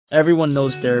Everyone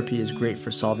knows therapy is great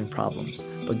for solving problems,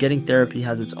 but getting therapy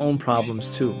has its own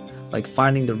problems too, like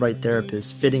finding the right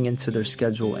therapist, fitting into their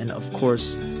schedule, and of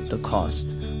course, the cost.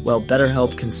 Well,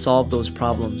 BetterHelp can solve those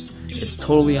problems. It's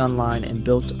totally online and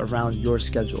built around your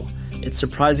schedule. It's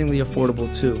surprisingly affordable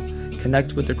too.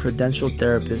 Connect with a credentialed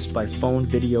therapist by phone,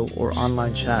 video, or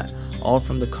online chat, all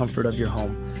from the comfort of your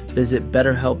home. Visit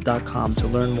BetterHelp.com to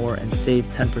learn more and save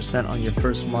 10% on your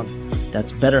first month.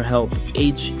 That's BetterHelp,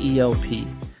 H-E-L-P.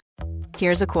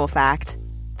 Here's a cool fact.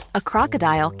 A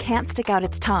crocodile can't stick out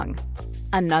its tongue.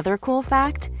 Another cool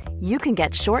fact, you can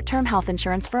get short-term health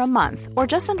insurance for a month or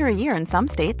just under a year in some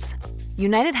states.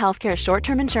 United Healthcare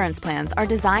short-term insurance plans are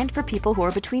designed for people who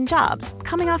are between jobs,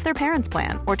 coming off their parents'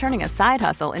 plan, or turning a side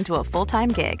hustle into a full-time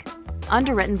gig.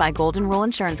 Underwritten by Golden Rule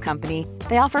Insurance Company,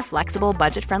 they offer flexible,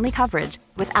 budget-friendly coverage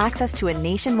with access to a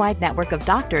nationwide network of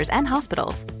doctors and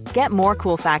hospitals. Get more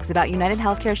cool facts about United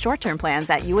Healthcare short-term plans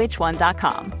at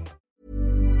uh1.com.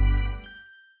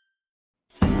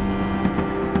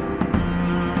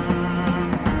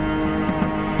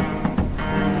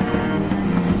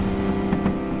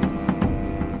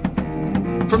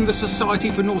 From the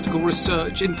Society for Nautical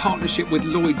Research, in partnership with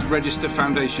Lloyd's Register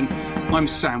Foundation, I'm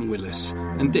Sam Willis,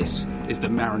 and this is the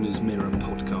Mariner's Mirror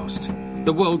podcast,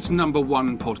 the world's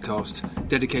 #1 podcast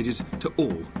dedicated to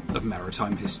all of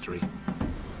maritime history.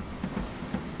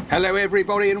 Hello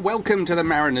everybody and welcome to the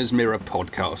Mariner's Mirror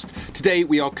podcast. Today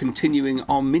we are continuing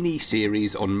our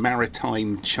mini-series on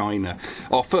maritime China.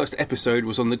 Our first episode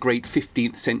was on the great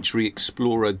 15th century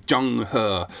explorer Zheng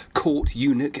He, court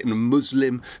eunuch and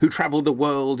Muslim who travelled the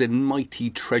world in mighty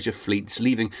treasure fleets,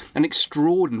 leaving an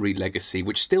extraordinary legacy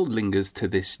which still lingers to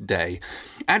this day.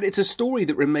 And it's a story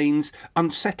that remains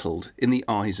unsettled in the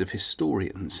eyes of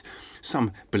historians.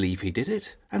 Some believe he did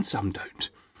it and some don't.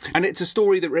 And it's a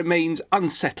story that remains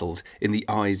unsettled in the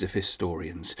eyes of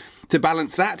historians. To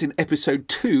balance that, in episode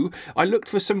 2, I looked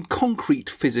for some concrete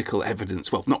physical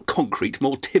evidence, well, not concrete,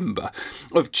 more timber,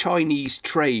 of Chinese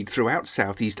trade throughout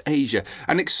Southeast Asia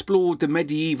and explored the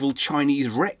medieval Chinese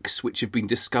wrecks which have been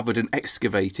discovered and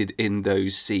excavated in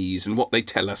those seas and what they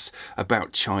tell us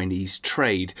about Chinese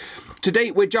trade.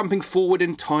 Today, we're jumping forward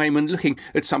in time and looking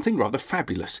at something rather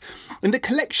fabulous. In the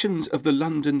collections of the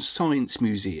London Science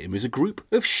Museum is a group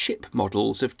of ship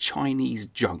models of Chinese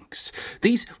junks.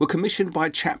 These were commissioned by a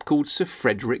chap called Sir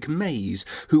Frederick Mays,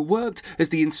 who worked as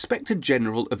the Inspector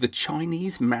General of the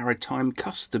Chinese Maritime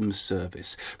Customs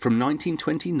Service from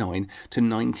 1929 to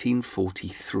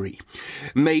 1943.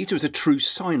 Mays was a true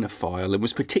Sinophile and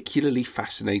was particularly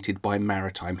fascinated by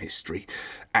maritime history.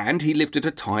 And he lived at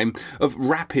a time of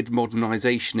rapid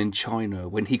modernisation in China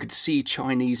when he could see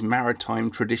Chinese maritime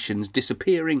traditions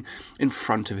disappearing in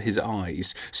front of his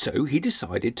eyes. So he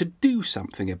decided to do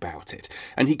something about it,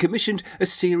 and he commissioned a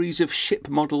series of ship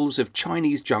models of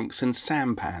Chinese junks and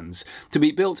sampans to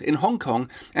be built in Hong Kong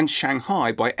and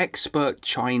Shanghai by expert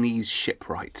Chinese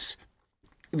shipwrights.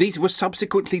 These were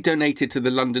subsequently donated to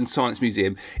the London Science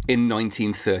Museum in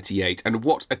 1938, and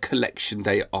what a collection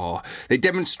they are. They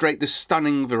demonstrate the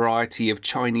stunning variety of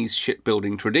Chinese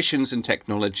shipbuilding traditions and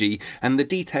technology and the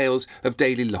details of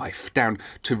daily life, down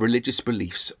to religious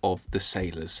beliefs of the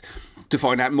sailors. To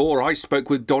find out more, I spoke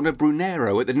with Donna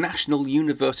Brunero at the National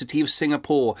University of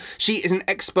Singapore. She is an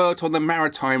expert on the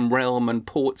maritime realm and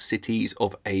port cities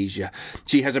of Asia.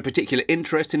 She has a particular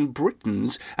interest in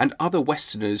Britons and other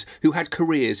Westerners who had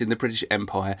careers in the British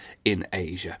Empire in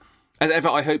Asia. As ever,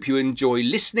 I hope you enjoy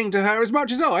listening to her as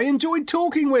much as I enjoyed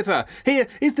talking with her. Here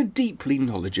is the deeply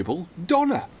knowledgeable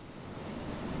Donna.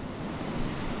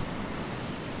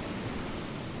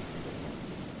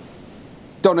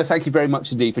 Donna, thank you very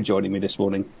much indeed for joining me this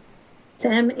morning.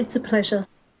 Sam, it's a pleasure.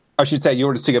 I should say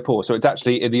you're in Singapore, so it's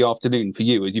actually in the afternoon for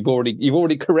you, as you've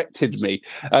already corrected me.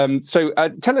 So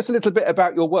tell us a little bit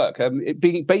about your work. It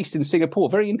being based in Singapore,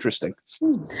 very interesting.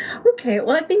 Okay,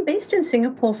 well, I've been based in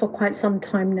Singapore for quite some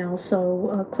time now,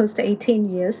 so close to 18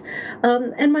 years.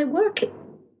 And my work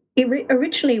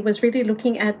originally was really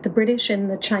looking at the British and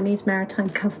the Chinese Maritime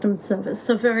Customs Service,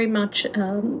 so very much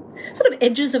sort of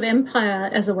edges of empire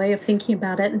as a way of thinking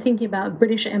about it and thinking about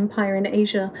British Empire in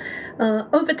Asia.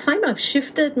 Over time, I've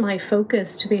shifted my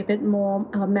focus to be a bit more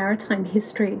maritime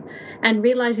history and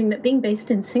realizing that being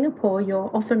based in Singapore, you're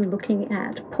often looking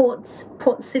at ports,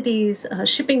 port cities,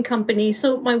 shipping companies.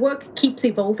 So my work keeps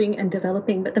evolving and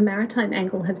developing, but the maritime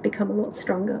angle has become a lot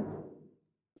stronger.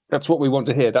 That's what we want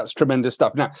to hear. That's tremendous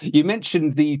stuff. Now, you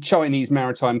mentioned the Chinese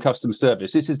Maritime Customs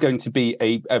Service. This is going to be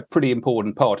a pretty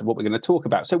important part of what we're going to talk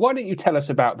about. So why don't you tell us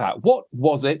about that? What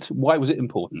was it? Why was it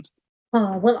important?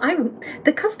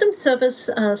 The Customs Service,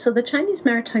 so the Chinese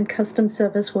Maritime Customs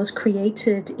Service was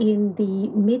created in the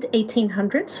mid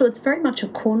 1800s, so it's very much a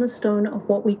cornerstone of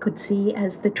what we could see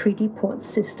as the treaty port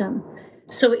system.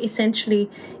 So essentially,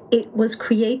 it was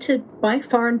created by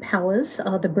foreign powers,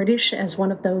 the British as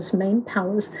one of those main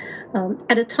powers,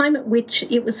 at a time at which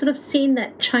it was sort of seen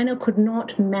that China could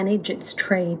not manage its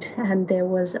trade, and there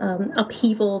was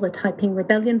upheaval, the Taiping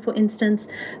Rebellion, for instance.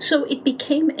 So it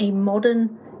became a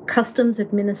modern customs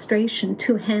administration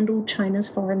to handle China's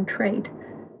foreign trade.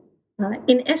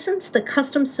 In essence, the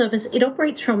Customs Service, it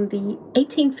operates from the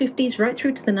 1850s right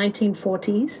through to the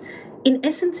 1940s. In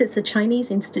essence, it's a Chinese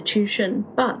institution,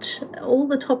 but all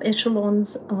the top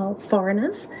echelons are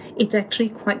foreigners. It's actually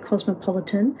quite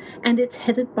cosmopolitan, and it's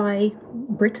headed by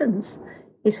Britons,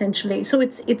 essentially. So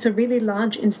it's a really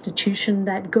large institution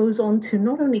that goes on to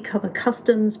not only cover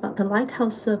customs, but the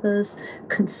lighthouse service,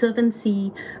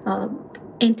 conservancy,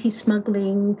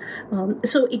 anti-smuggling.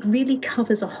 So it really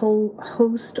covers a whole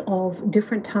host of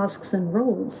different tasks and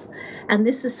roles. And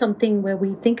this is something where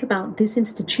we think about this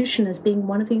institution as being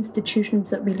one of the institutions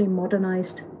that really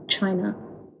modernized China.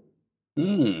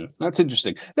 That's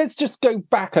interesting. Let's just go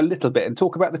back a little bit and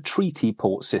talk about the treaty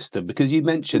port system, because you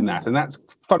mentioned that, and that's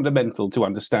fundamental to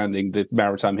understanding the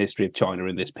maritime history of China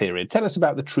in this period. Tell us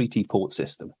about the treaty port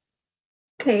system.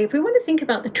 Okay, if we want to think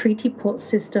about the treaty port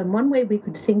system, one way we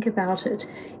could think about it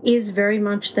is very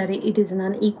much that it is an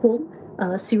unequal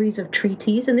series of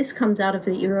treaties, and this comes out of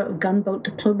the era of gunboat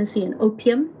diplomacy, and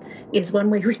opium is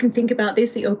one way we can think about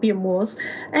this, the Opium Wars.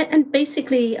 And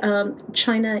basically,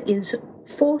 China is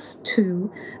forced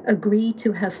to agree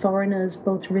to have foreigners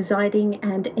both residing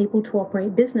and able to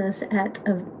operate business at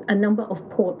a number of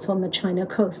ports on the China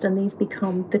coast, and these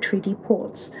become the treaty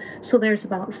ports. So there's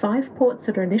about 5 ports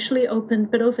that are initially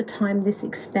opened, but over time this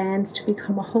expands to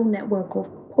become a whole network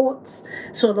of ports.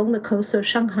 So along the coast, so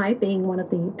Shanghai being one of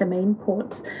the main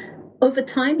ports. Over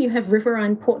time, you have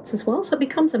riverine ports as well, so it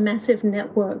becomes a massive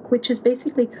network, which is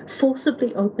basically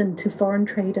forcibly open to foreign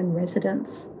trade and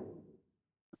residents.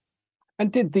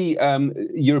 And did the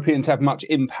Europeans have much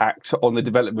impact on the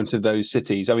development of those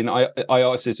cities? I mean, I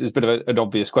asked this as a bit of an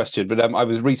obvious question, but I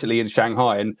was recently in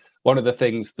Shanghai, and one of the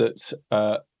things that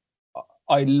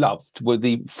I loved were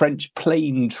the French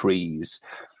plane trees.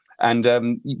 And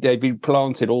they've been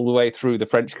planted all the way through the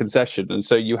French concession. And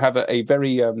so you have a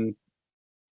very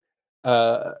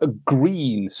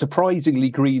green, surprisingly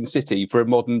green city for a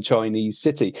modern Chinese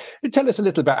city. Tell us a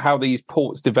little about how these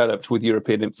ports developed with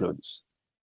European influence.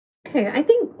 Okay, I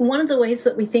think one of the ways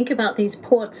that we think about these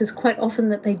ports is quite often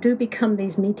that they do become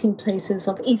these meeting places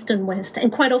of East and West,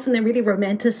 and quite often they're really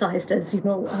romanticized as,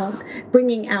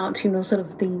 bringing out, sort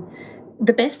of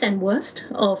the best and worst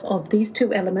of these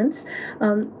two elements.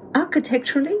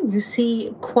 Architecturally, you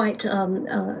see quite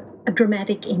a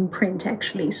dramatic imprint,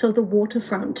 actually. So the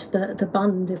waterfront, the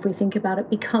Bund, if we think about it,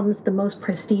 becomes the most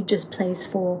prestigious place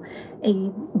for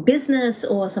a business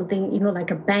or something,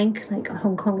 like a bank, like a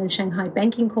Hong Kong and Shanghai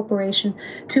Banking Corporation,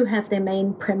 to have their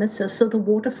main premises. So the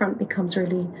waterfront becomes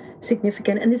really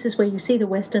significant. And this is where you see the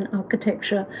Western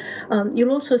architecture.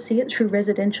 You'll also see it through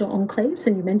residential enclaves.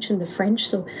 And you mentioned the French.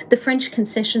 So the French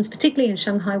concessions, particularly in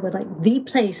Shanghai, were like the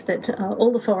place that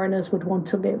all the foreigners would want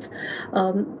to live.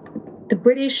 The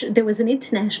British, there was an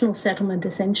international settlement,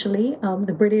 essentially.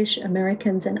 The British,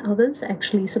 Americans, and others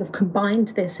actually sort of combined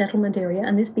their settlement area,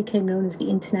 and this became known as the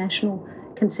international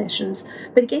concessions.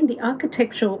 But again, the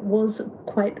architecture was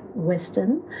quite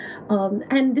Western.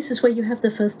 And this is where you have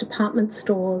the first department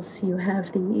stores, you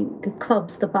have the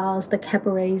clubs, the bars, the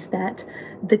cabarets that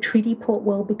the treaty port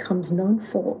world becomes known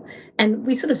for. And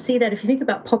we sort of see that if you think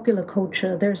about popular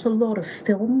culture, there's a lot of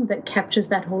film that captures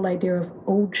that whole idea of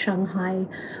old Shanghai,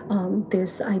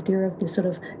 this idea of this sort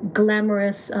of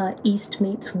glamorous East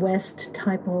meets West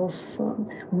type of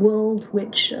world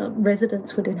which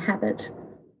residents would inhabit.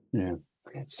 Yeah.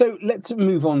 So let's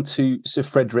move on to Sir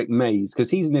Frederick Mays,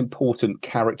 because he's an important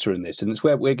character in this, and it's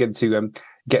where we're going to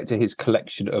get to his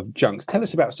collection of junks. Tell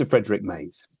us about Sir Frederick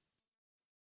Mays.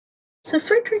 So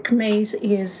Frederick Mays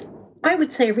is, I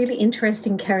would say, a really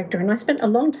interesting character, and I spent a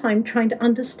long time trying to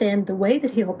understand the way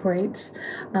that he operates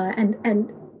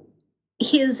and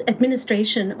his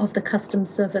administration of the customs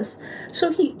service.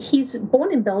 So he's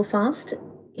born in Belfast.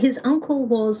 His uncle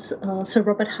was Sir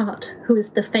Robert Hart, who is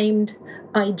the famed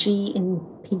IG in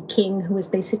Peking, who is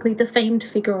basically the famed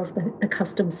figure of the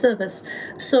customs service.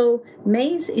 So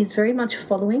Mays is very much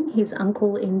following his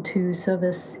uncle into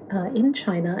service in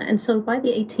China. And so by the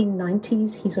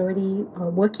 1890s, he's already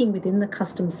working within the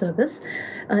customs service.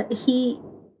 He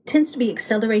tends to be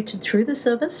accelerated through the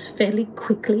service fairly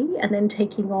quickly, and then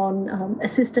taking on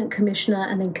assistant commissioner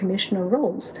and then commissioner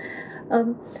roles.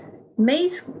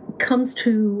 Mays comes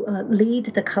to lead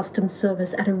the Customs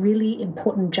Service at a really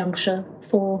important juncture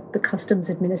for the Customs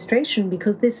Administration,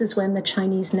 because this is when the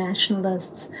Chinese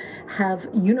nationalists have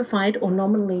unified or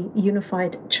nominally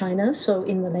unified China, so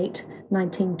in the late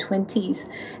 1920s.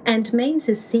 And Mays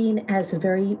is seen as a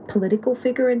very political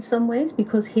figure in some ways,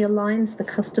 because he aligns the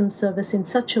Customs Service in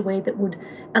such a way that would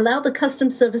allow the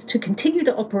Customs Service to continue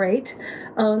to operate,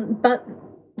 but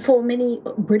for many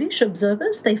British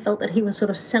observers, they felt that he was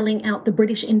sort of selling out the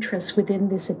British interests within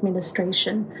this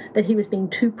administration, that he was being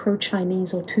too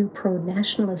pro-Chinese or too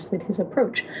pro-nationalist with his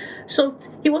approach. So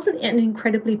he wasn't an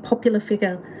incredibly popular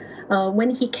figure.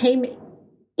 When he came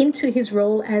into his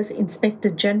role as Inspector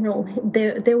General,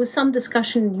 there was some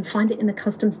discussion, you find it in the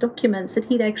customs documents, that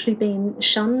he'd actually been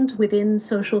shunned within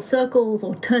social circles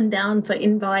or turned down for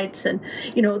invites, and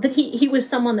that he was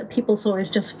someone that people saw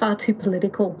as just far too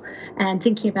political and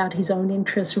thinking about his own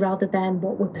interests rather than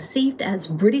what were perceived as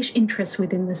British interests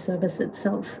within the service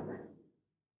itself.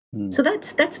 So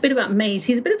that's a bit about Mays.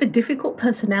 He's a bit of a difficult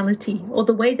personality, or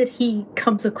the way that he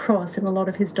comes across in a lot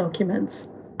of his documents.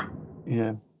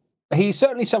 Yeah. He's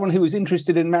certainly someone who was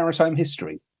interested in maritime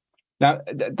history. Now,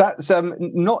 that's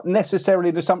not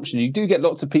necessarily an assumption. You do get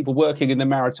lots of people working in the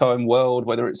maritime world,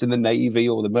 whether it's in the Navy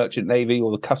or the Merchant Navy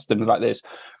or the customs like this,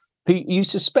 who you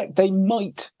suspect they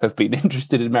might have been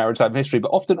interested in maritime history, but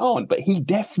often aren't. But he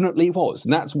definitely was.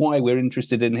 And that's why we're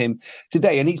interested in him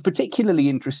today. And he's particularly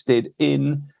interested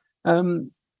in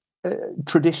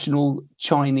traditional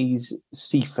Chinese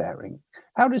seafaring.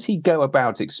 How does he go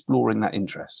about exploring that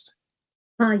interest?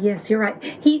 Yes, you're right.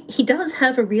 He does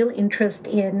have a real interest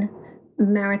in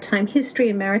maritime history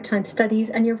and maritime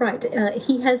studies, and you're right.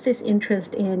 He has this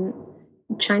interest in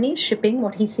Chinese shipping,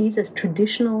 what he sees as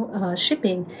traditional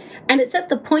shipping, and it's at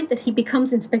the point that he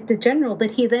becomes Inspector General that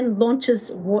he then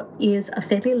launches what is a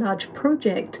fairly large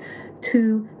project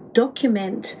to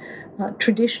document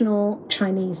traditional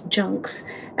Chinese junks.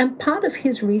 And part of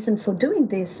his reason for doing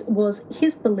this was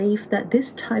his belief that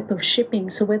this type of shipping,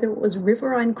 so whether it was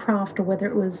riverine craft or whether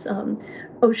it was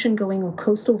ocean-going or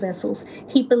coastal vessels,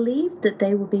 he believed that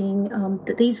they were being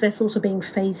that these vessels were being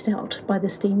phased out by the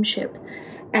steamship.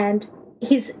 And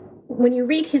when you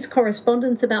read his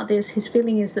correspondence about this, his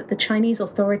feeling is that the Chinese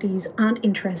authorities aren't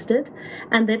interested,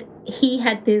 and that he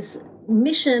had this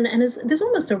mission, and there's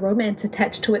almost a romance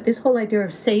attached to it, this whole idea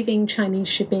of saving Chinese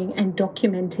shipping and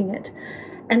documenting it.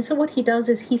 And so what he does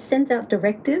is he sends out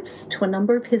directives to a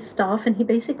number of his staff, and he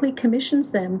basically commissions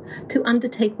them to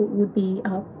undertake what would be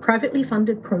privately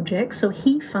funded projects. So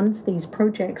he funds these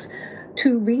projects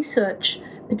to research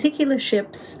particular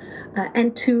ships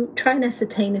and to try and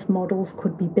ascertain if models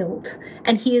could be built.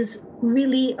 And he is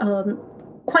really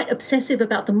quite obsessive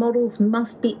about the models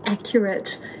must be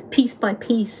accurate, piece by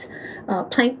piece,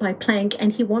 plank by plank,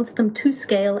 and he wants them to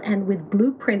scale and with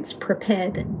blueprints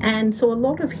prepared. And so a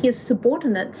lot of his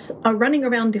subordinates are running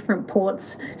around different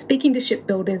ports, speaking to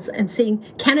shipbuilders and seeing,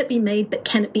 can it be made, but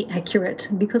can it be accurate?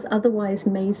 Because otherwise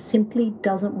Mays simply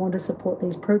doesn't want to support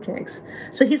these projects.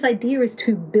 So his idea is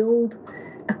to build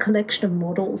a collection of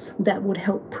models that would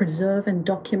help preserve and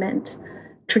document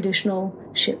traditional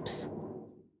ships.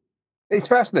 It's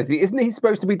fascinating. Isn't he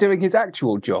supposed to be doing his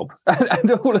actual job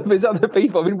and all of his other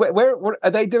people? I mean, where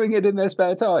are they doing it in their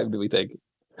spare time, do we think?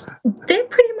 They're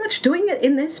pretty much doing it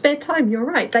in their spare time. You're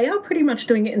right. They are pretty much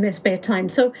doing it in their spare time.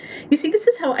 So, you see, this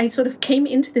is how I sort of came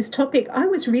into this topic. I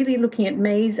was really looking at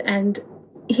Mays and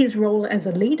his role as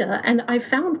a leader, and I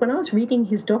found when I was reading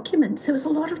his documents, there was a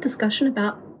lot of discussion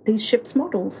about these ships'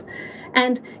 models.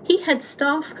 And he had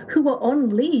staff who were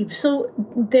on leave. So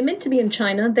they're meant to be in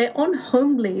China. They're on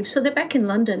home leave. So they're back in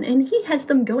London. And he has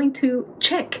them going to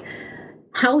check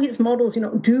how his models,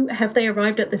 have they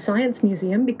arrived at the Science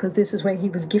Museum? Because this is where he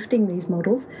was gifting these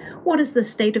models. What is the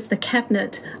state of the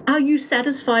cabinet? Are you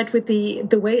satisfied with the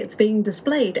way it's being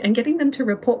displayed? And getting them to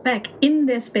report back in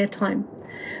their spare time.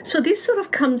 So this sort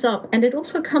of comes up. And it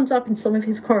also comes up in some of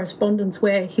his correspondence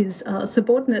where his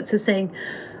subordinates are saying,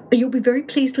 you'll be very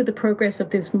pleased with the progress of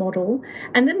this model.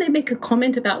 And then they make a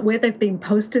comment about where they've been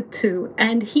posted to,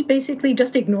 and he basically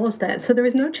just ignores that. So there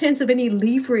is no chance of any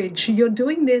leverage. You're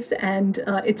doing this, and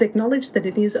it's acknowledged that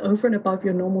it is over and above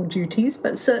your normal duties,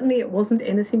 but certainly it wasn't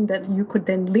anything that you could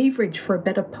then leverage for a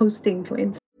better posting, for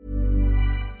instance.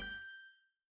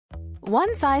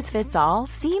 One size fits all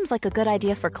seems like a good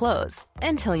idea for clothes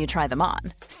until you try them on.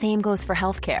 Same goes for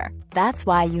healthcare. That's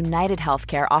why United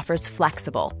Healthcare offers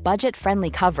flexible, budget-friendly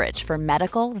coverage for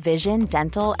medical, vision,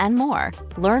 dental, and more.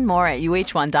 Learn more at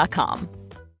UH1.com.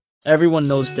 Everyone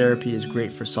knows therapy is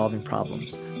great for solving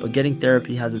problems, but getting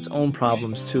therapy has its own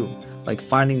problems too, like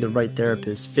finding the right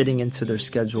therapist, fitting into their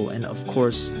schedule, and of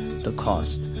course, the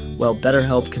cost. Well,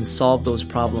 BetterHelp can solve those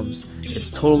problems. It's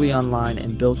totally online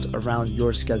and built around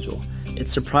your schedule.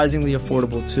 It's surprisingly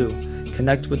affordable too.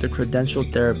 Connect with a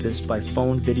credentialed therapist by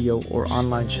phone, video, or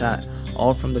online chat,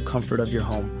 all from the comfort of your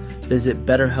home. Visit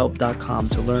BetterHelp.com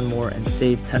to learn more and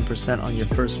save 10% on your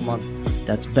first month.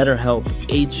 That's BetterHelp,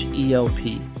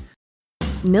 H-E-L-P.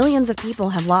 Millions of people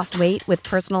have lost weight with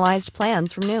personalized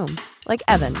plans from Noom. Like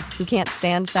Evan, who can't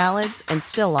stand salads and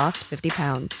still lost 50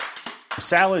 pounds.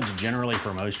 Salads generally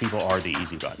for most people are the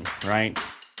easy button, right?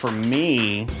 For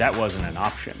me, that wasn't an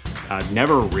option. I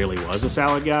never really was a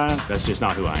salad guy. That's just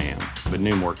not who I am. But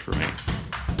Noom worked for me.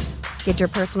 Get your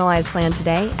personalized plan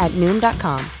today at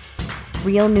Noom.com.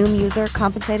 Real Noom user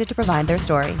compensated to provide their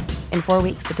story. In 4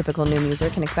 weeks, the typical Noom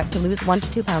user can expect to lose 1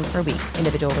 to 2 pounds per week.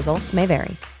 Individual results may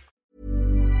vary.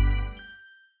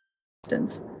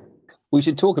 We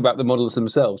should talk about the models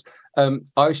themselves.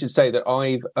 I should say that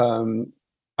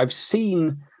I've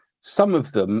seen some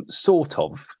of them, sort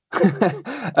of.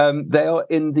 They are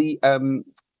in the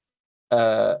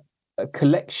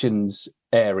collections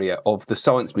area of the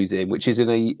Science Museum, which is in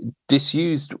a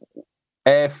disused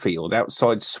airfield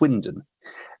outside Swindon.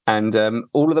 And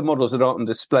all of the models that aren't on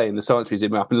display in the Science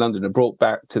Museum up in London are brought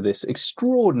back to this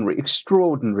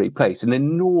extraordinary place, an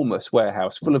enormous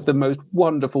warehouse full of the most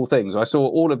wonderful things. I saw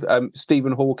all of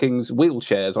Stephen Hawking's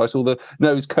wheelchairs. I saw the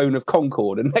nose cone of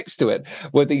Concorde, and next to it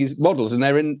were these models, and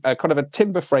they're in a kind of a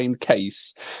timber-framed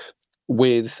case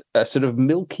with a sort of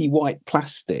milky white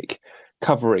plastic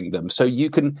covering them, so you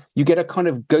get a kind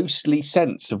of ghostly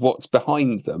sense of what's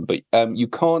behind them, but you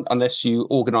can't, unless you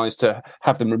organise to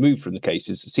have them removed from the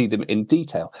cases, to see them in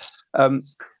detail. The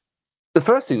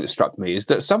first thing that struck me is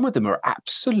that some of them are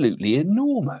absolutely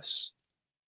enormous.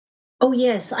 Oh,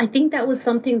 yes. I think that was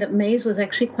something that Mays was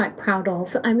actually quite proud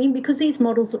of. I mean, because these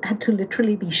models had to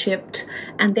literally be shipped,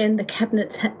 and then the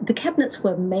cabinets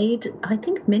were made, I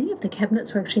think many of the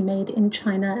cabinets were actually made in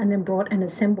China and then brought and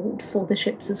assembled for the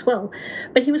ships as well.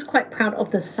 But he was quite proud of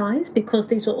the size, because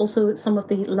these were also some of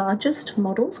the largest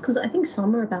models, because I think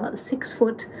some are about 6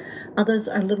 foot, others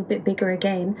are a little bit bigger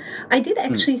again. I did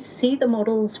actually see the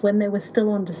models when they were still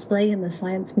on display in the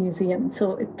Science Museum,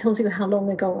 so it tells you how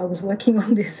long ago I was working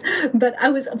on this. But I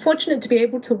was fortunate to be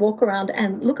able to walk around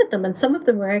and look at them, and some of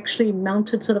them were actually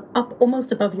mounted sort of up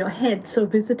almost above your head, so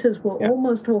visitors were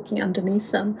almost walking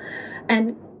underneath them.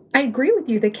 And I agree with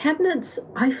you, the cabinets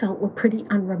I felt were pretty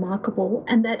unremarkable,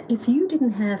 and that if you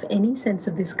didn't have any sense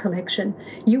of this collection,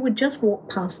 you would just walk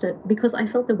past it, because I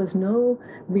felt there was no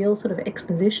real sort of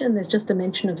exposition. There's just a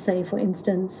mention of, say, for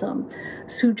instance,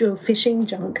 Suzhou fishing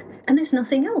junk, and there's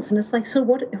nothing else. And it's like, so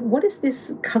what is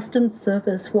this customs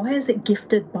service? Why is it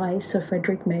gifted by Sir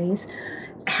Frederick Mays?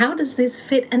 How does this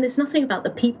fit? And there's nothing about the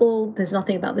people, there's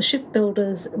nothing about the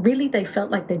shipbuilders. Really, they felt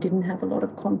like they didn't have a lot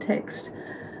of context.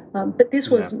 But this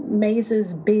was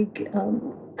Mays's big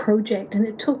project, and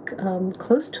it took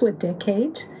close to a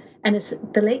decade. And it's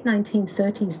the late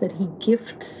 1930s that he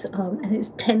gifts, and it's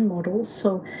 10 models.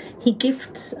 So he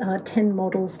gifts 10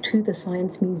 models to the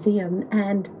Science Museum.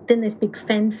 And then there's big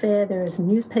fanfare. There's a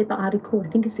newspaper article, I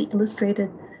think it's the Illustrated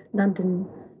London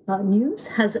News,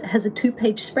 has a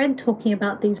 2-page spread talking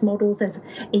about these models as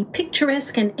a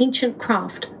picturesque and ancient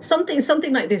craft.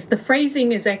 Something like this. The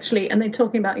phrasing is actually, and they're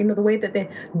talking about, the way that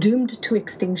they're doomed to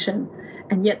extinction,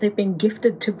 and yet they've been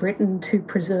gifted to Britain to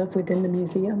preserve within the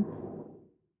museum.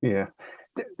 Yeah.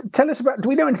 Tell us do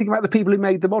we know anything about the people who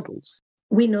made the models?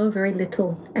 We know very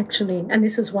little, actually, and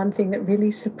this is one thing that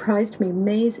really surprised me.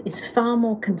 Mays is far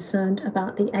more concerned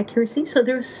about the accuracy. So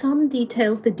there are some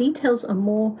details. The details are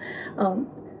more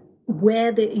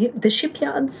where the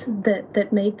shipyards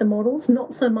that made the models,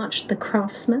 not so much the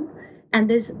craftsmen. And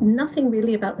there's nothing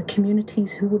really about the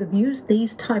communities who would have used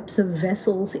these types of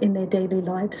vessels in their daily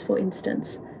lives, for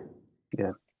instance.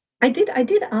 Yeah. I did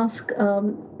ask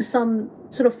some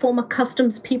sort of former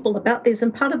customs people about this,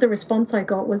 and part of the response I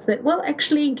got was that, well,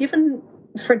 actually, given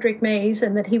Frederick Mays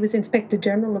and that he was Inspector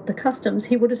General of the Customs,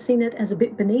 he would have seen it as a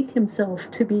bit beneath himself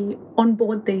to be on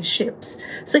board these ships.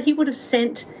 So he would have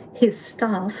sent his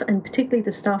staff, and particularly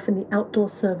the staff in the outdoor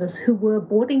service who were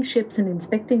boarding ships and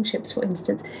inspecting ships, for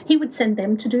instance, he would send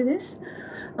them to do this.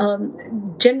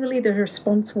 Generally, the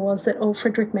response was that,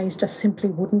 Frederick Mays just simply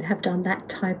wouldn't have done that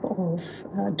type of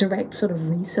direct sort of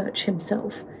research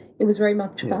himself. It was very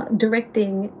much about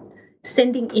directing,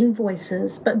 sending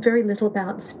invoices, but very little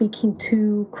about speaking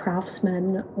to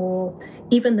craftsmen or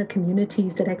even the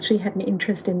communities that actually had an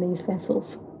interest in these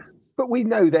vessels. But we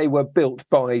know they were built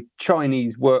by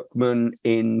Chinese workmen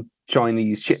in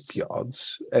Chinese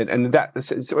shipyards, and that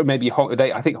so maybe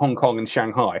I think Hong Kong and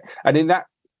Shanghai, and in that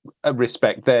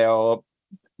respect, they are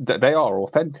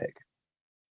authentic.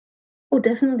 Oh,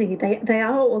 definitely. They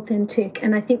are authentic.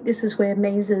 And I think this is where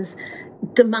Mays's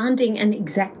demanding and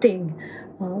exacting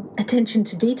attention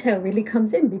to detail really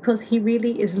comes in, because he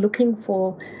really is looking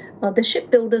for the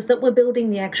shipbuilders that were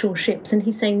building the actual ships. And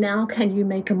he's saying, now can you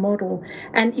make a model?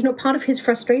 And, part of his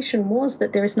frustration was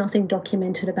that there is nothing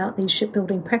documented about these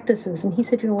shipbuilding practices. And he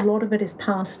said, a lot of it is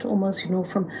passed almost,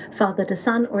 from father to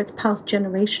son, or it's passed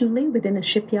generationally within a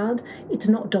shipyard. It's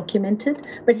not documented.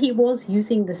 But he was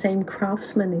using the same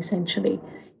craftsmen, essentially.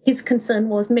 His concern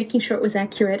was making sure it was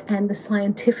accurate, and the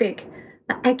scientific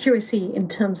accuracy in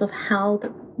terms of how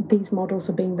these models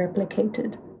are being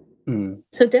replicated.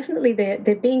 So definitely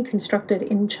they're being constructed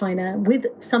in China with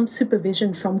some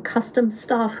supervision from customs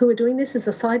staff who are doing this as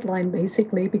a sideline,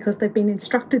 basically, because they've been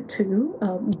instructed to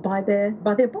by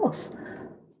their boss.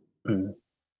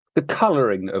 The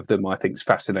colouring of them, I think, is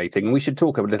fascinating. And we should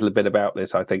talk a little bit about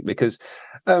this, I think, because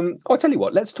I'll tell you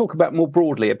what, let's talk about more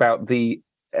broadly about the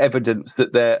evidence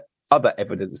that other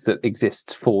evidence that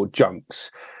exists for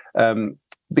junks.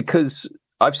 Because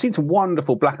I've seen some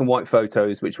wonderful black and white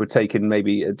photos which were taken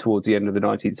maybe towards the end of the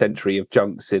 19th century of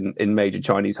junks in major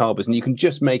Chinese harbours, and you can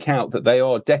just make out that they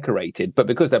are decorated, but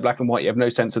because they're black and white, you have no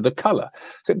sense of the colour.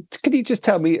 So can you just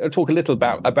talk a little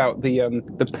about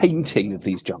the painting of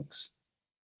these junks?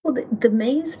 Well, the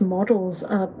Mays models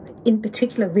are, in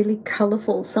particular, really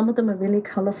colourful. Some of them are really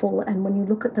colourful, and when you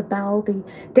look at the bow, the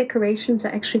decorations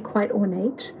are actually quite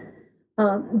ornate.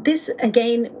 This,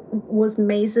 again, was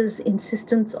Mays's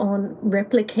insistence on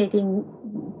replicating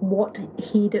what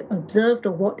he'd observed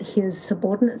or what his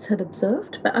subordinates had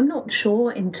observed. But I'm not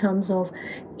sure in terms of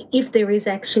if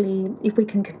we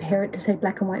can compare it to, say,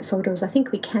 black and white photos. I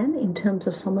think we can in terms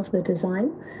of some of the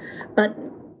design. But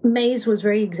Mays was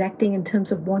very exacting in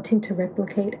terms of wanting to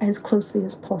replicate as closely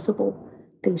as possible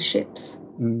these ships.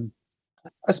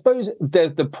 I suppose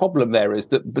the problem there is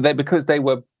that because they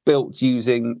were built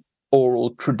using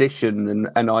oral tradition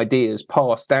and ideas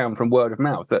passed down from word of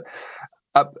mouth, that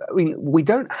we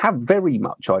don't have very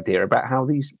much idea about how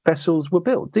these vessels were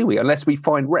built, do we? Unless we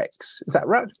find wrecks. Is that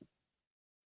right?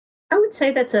 I would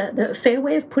say that's a fair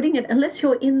way of putting it, unless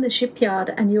you're in the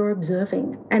shipyard and you're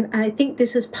observing. And I think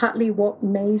this is partly what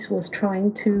Mays was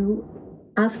trying to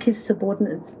ask his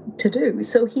subordinates to do.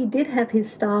 So he did have his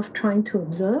staff trying to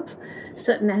observe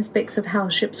certain aspects of how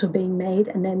ships were being made,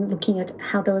 and then looking at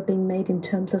how they were being made in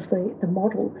terms of the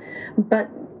model. But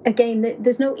again,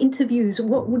 there's no interviews.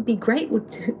 What would be great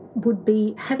would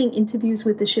be having interviews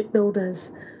with the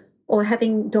shipbuilders, or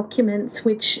having documents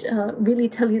which really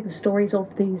tell you the stories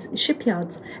of these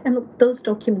shipyards. And look, those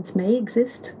documents may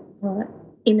exist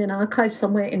in an archive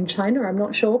somewhere in China, I'm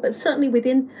not sure, but certainly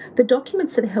within the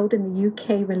documents that are held in the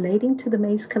UK relating to the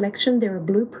Mays collection, there are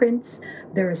blueprints,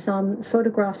 there are some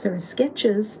photographs, there are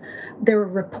sketches, there are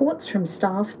reports from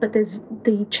staff, but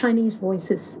the Chinese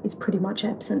voice is pretty much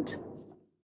absent.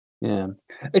 Yeah.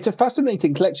 It's a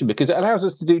fascinating collection because it allows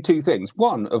us to do two things.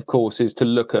 One, of course, is to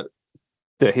look at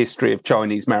the history of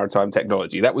Chinese maritime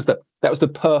technology. That was the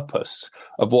purpose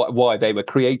of why they were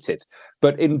created.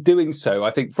 But in doing so, I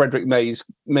think Frederick Mays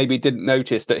maybe didn't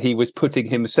notice that he was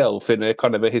putting himself in a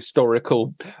kind of a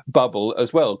historical bubble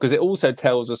as well, because it also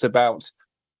tells us about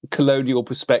colonial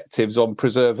perspectives on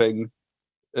preserving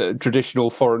traditional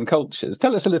foreign cultures.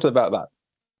 Tell us a little about that.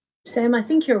 Sam, I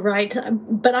think you're right,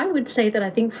 but I would say that I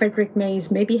think Frederick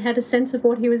Mays maybe had a sense of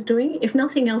what he was doing. If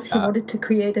nothing else, he wanted to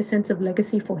create a sense of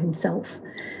legacy for himself.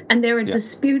 And there are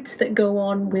disputes that go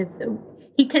on with...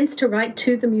 He tends to write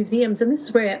to the museums, and this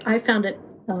is where I found it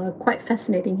quite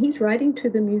fascinating. He's writing to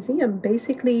the museum,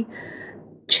 basically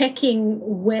checking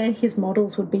where his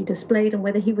models would be displayed and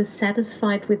whether he was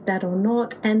satisfied with that or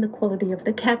not, and the quality of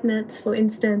the cabinets, for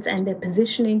instance, and their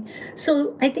positioning.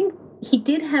 So I think he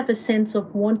did have a sense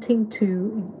of wanting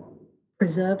to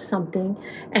preserve something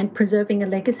and preserving a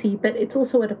legacy, but it's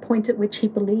also at a point at which he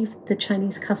believed the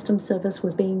Chinese customs service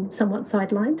was being somewhat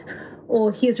sidelined,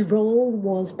 or his role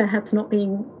was perhaps not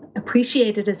being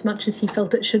appreciated as much as he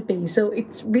felt it should be. So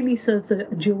it really serves a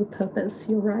dual purpose.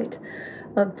 You're right.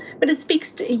 But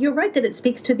you're right that it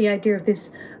speaks to the idea of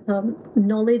this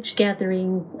knowledge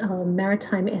gathering,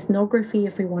 maritime ethnography,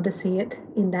 if we want to see it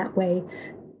in that way.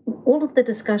 All of the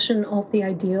discussion of the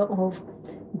idea of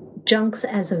junks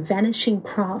as a vanishing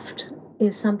craft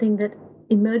is something that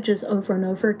emerges over and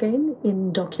over again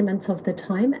in documents of the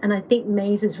time. And I think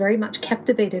Mays is very much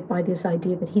captivated by this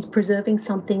idea that he's preserving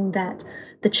something that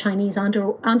the Chinese aren't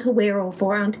aware of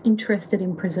or aren't interested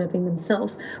in preserving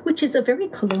themselves, which is a very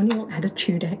colonial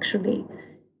attitude, actually.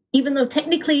 even though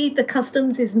technically the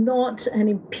customs is not an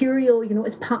imperial,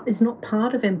 is not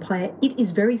part of empire, it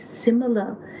is very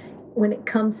similar when it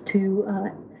comes to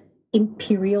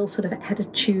imperial sort of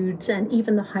attitudes and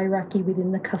even the hierarchy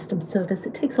within the customs service.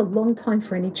 It takes a long time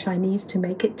for any Chinese to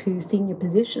make it to senior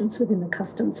positions within the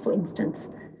customs, for instance.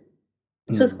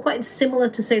 So it's quite similar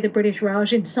to, say, the British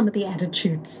Raj in some of the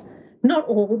attitudes. Not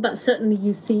all, but certainly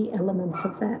you see elements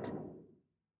of that.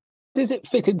 Does it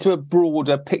fit into a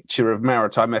broader picture of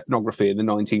maritime ethnography in the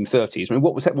 1930s? I mean,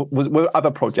 what was that? Were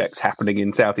other projects happening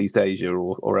in Southeast Asia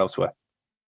or elsewhere?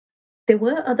 There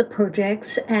were other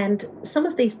projects, and some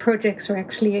of these projects are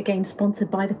actually, again,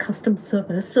 sponsored by the Customs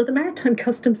Service. So the Maritime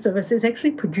Customs Service is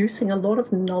actually producing a lot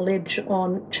of knowledge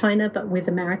on China, but with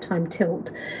a maritime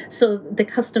tilt. So the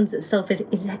Customs itself,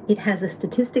 it has a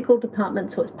statistical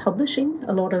department, so it's publishing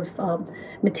a lot of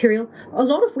material, a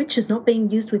lot of which is not being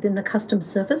used within the Customs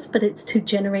Service, but it's to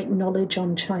generate knowledge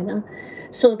on China.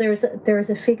 So there is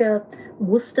a figure,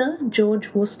 Worcester,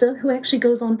 George Worcester, who actually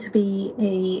goes on to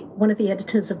be one of the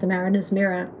editors of the Mariner's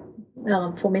Mirror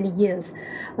for many years.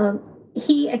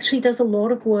 He actually does a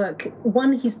lot of work.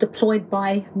 One, he's deployed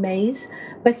by Mays,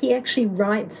 but he actually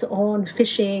writes on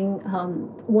fishing,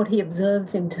 what he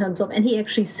observes in terms of, and he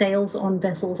actually sails on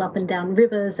vessels up and down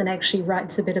rivers and actually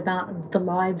writes a bit about the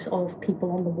lives of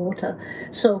people on the water.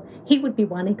 So he would be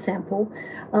one example.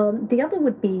 The other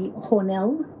would be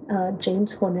Hornell,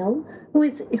 James Hornell, who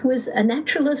is a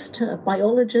naturalist, a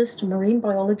biologist, a marine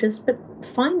biologist, but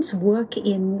finds work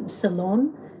in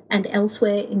Ceylon and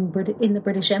elsewhere in the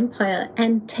British Empire,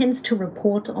 and tends to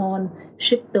report on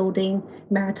shipbuilding,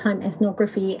 maritime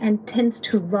ethnography, and tends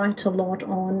to write a lot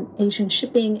on Asian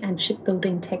shipping and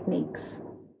shipbuilding techniques.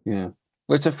 Yeah.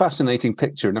 Well, it's a fascinating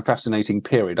picture and a fascinating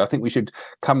period. I think we should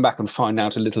come back and find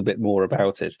out a little bit more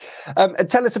about it.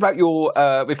 Tell us about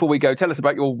before we go, tell us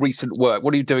about your recent work.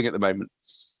 What are you doing at the moment?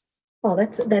 Oh,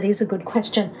 that is a good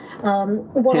question.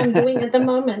 What I'm doing at the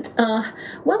moment,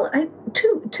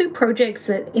 two projects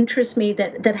that interest me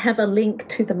that have a link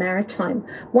to the maritime.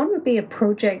 One would be a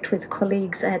project with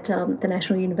colleagues at the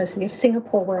National University of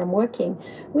Singapore, where I'm working,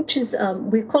 which is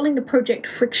we're calling the project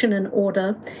Friction and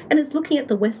Order, and it's looking at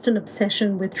the Western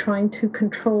obsession with trying to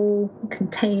control,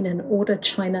 contain, and order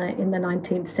China in the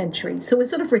 19th century. So we're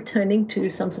sort of returning to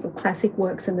some sort of classic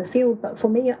works in the field, but for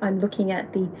me, I'm looking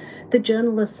at the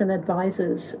journalists and advisors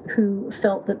who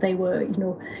felt that they were,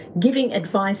 giving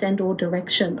advice and or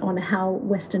direction on how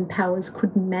Western powers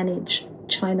could manage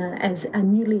China as a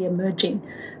newly emerging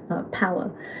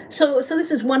power. So this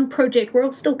is one project. We're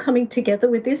all still coming together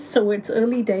with this, so it's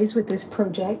early days with this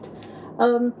project.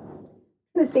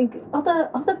 I think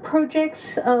other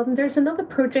projects, there's another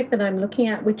project that I'm looking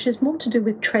at which is more to do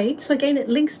with trade. So again, it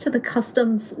links to the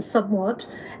customs somewhat,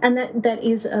 and that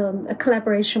is a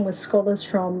collaboration with scholars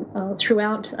from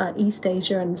throughout East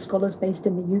Asia and scholars based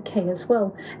in the UK as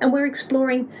well. And we're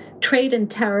exploring trade and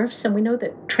tariffs, and we know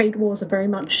that trade wars are very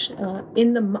much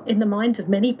in the minds of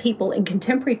many people in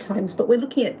contemporary times, but we're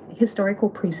looking at historical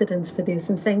precedents for this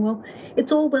and saying, well,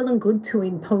 it's all well and good to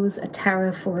impose a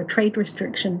tariff or a trade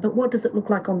restriction, but what does it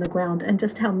look like on the ground, and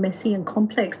just how messy and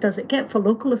complex does it get for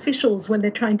local officials when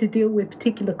they're trying to deal with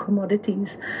particular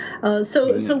commodities?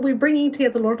 So we're bringing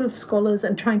together a lot of scholars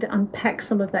and trying to unpack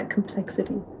some of that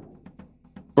complexity.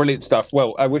 Brilliant stuff.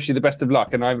 Well, I wish you the best of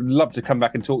luck, and I'd love to come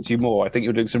back and talk to you more. I think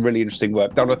you're doing some really interesting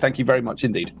work. Donna, thank you very much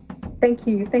indeed. Thank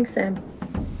you. Thanks, Sam.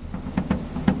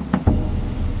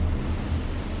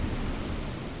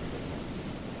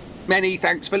 Many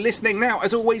thanks for listening. Now,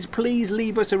 as always, please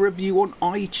leave us a review on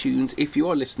iTunes if you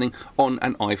are listening on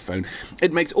an iPhone.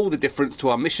 It makes all the difference to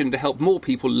our mission to help more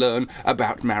people learn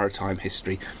about maritime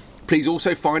history. Please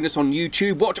also find us on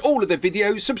YouTube, watch all of the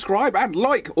videos, subscribe and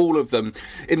like all of them.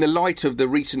 In the light of the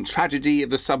recent tragedy of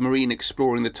the submarine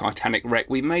exploring the Titanic wreck,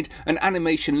 we made an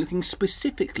animation looking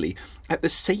specifically at the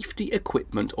safety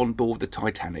equipment on board the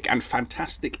Titanic, and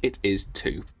fantastic it is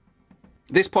too.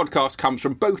 This podcast comes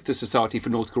from both the Society for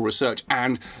Nautical Research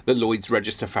and the Lloyd's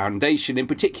Register Foundation. In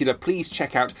particular, please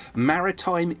check out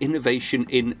Maritime Innovation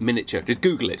in Miniature. Just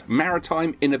Google it,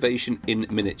 Maritime Innovation in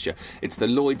Miniature. It's the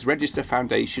Lloyd's Register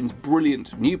Foundation's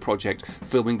brilliant new project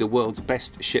filming the world's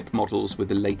best ship models with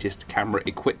the latest camera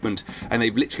equipment. And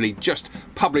they've literally just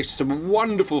published some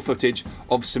wonderful footage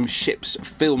of some ships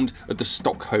filmed at the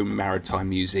Stockholm Maritime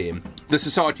Museum. The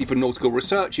Society for Nautical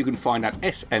Research you can find at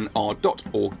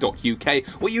snr.org.uk,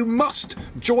 where you must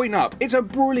join up. It's a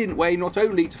brilliant way not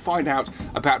only to find out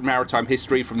about maritime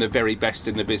history from the very best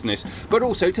in the business, but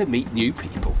also to meet new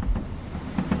people.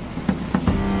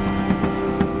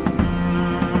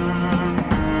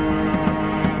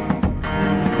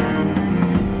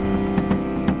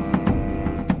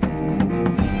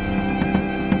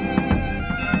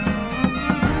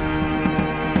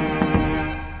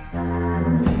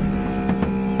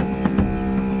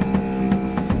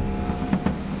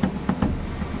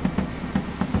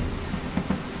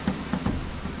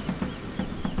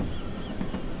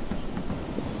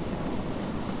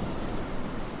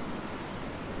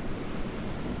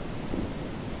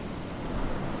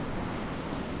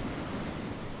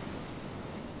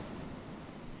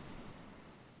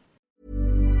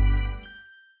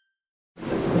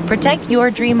 Protect your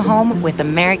dream home with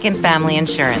American Family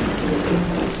Insurance.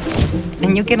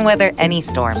 And you can weather any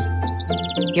storm.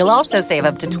 You'll also save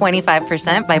up to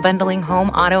 25% by bundling home,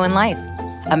 auto, and life.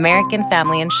 American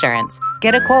Family Insurance.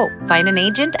 Get a quote. Find an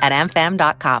agent at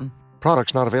amfam.com.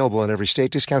 Products not available in every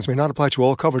state. Discounts may not apply to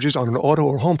all coverages on an auto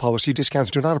or home policy.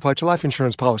 Discounts do not apply to life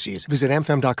insurance policies. Visit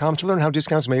amfam.com to learn how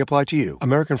discounts may apply to you.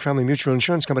 American Family Mutual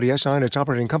Insurance Company, SI, and its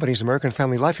operating companies, American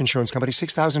Family Life Insurance Company,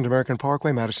 6000 American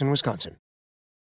Parkway, Madison, Wisconsin.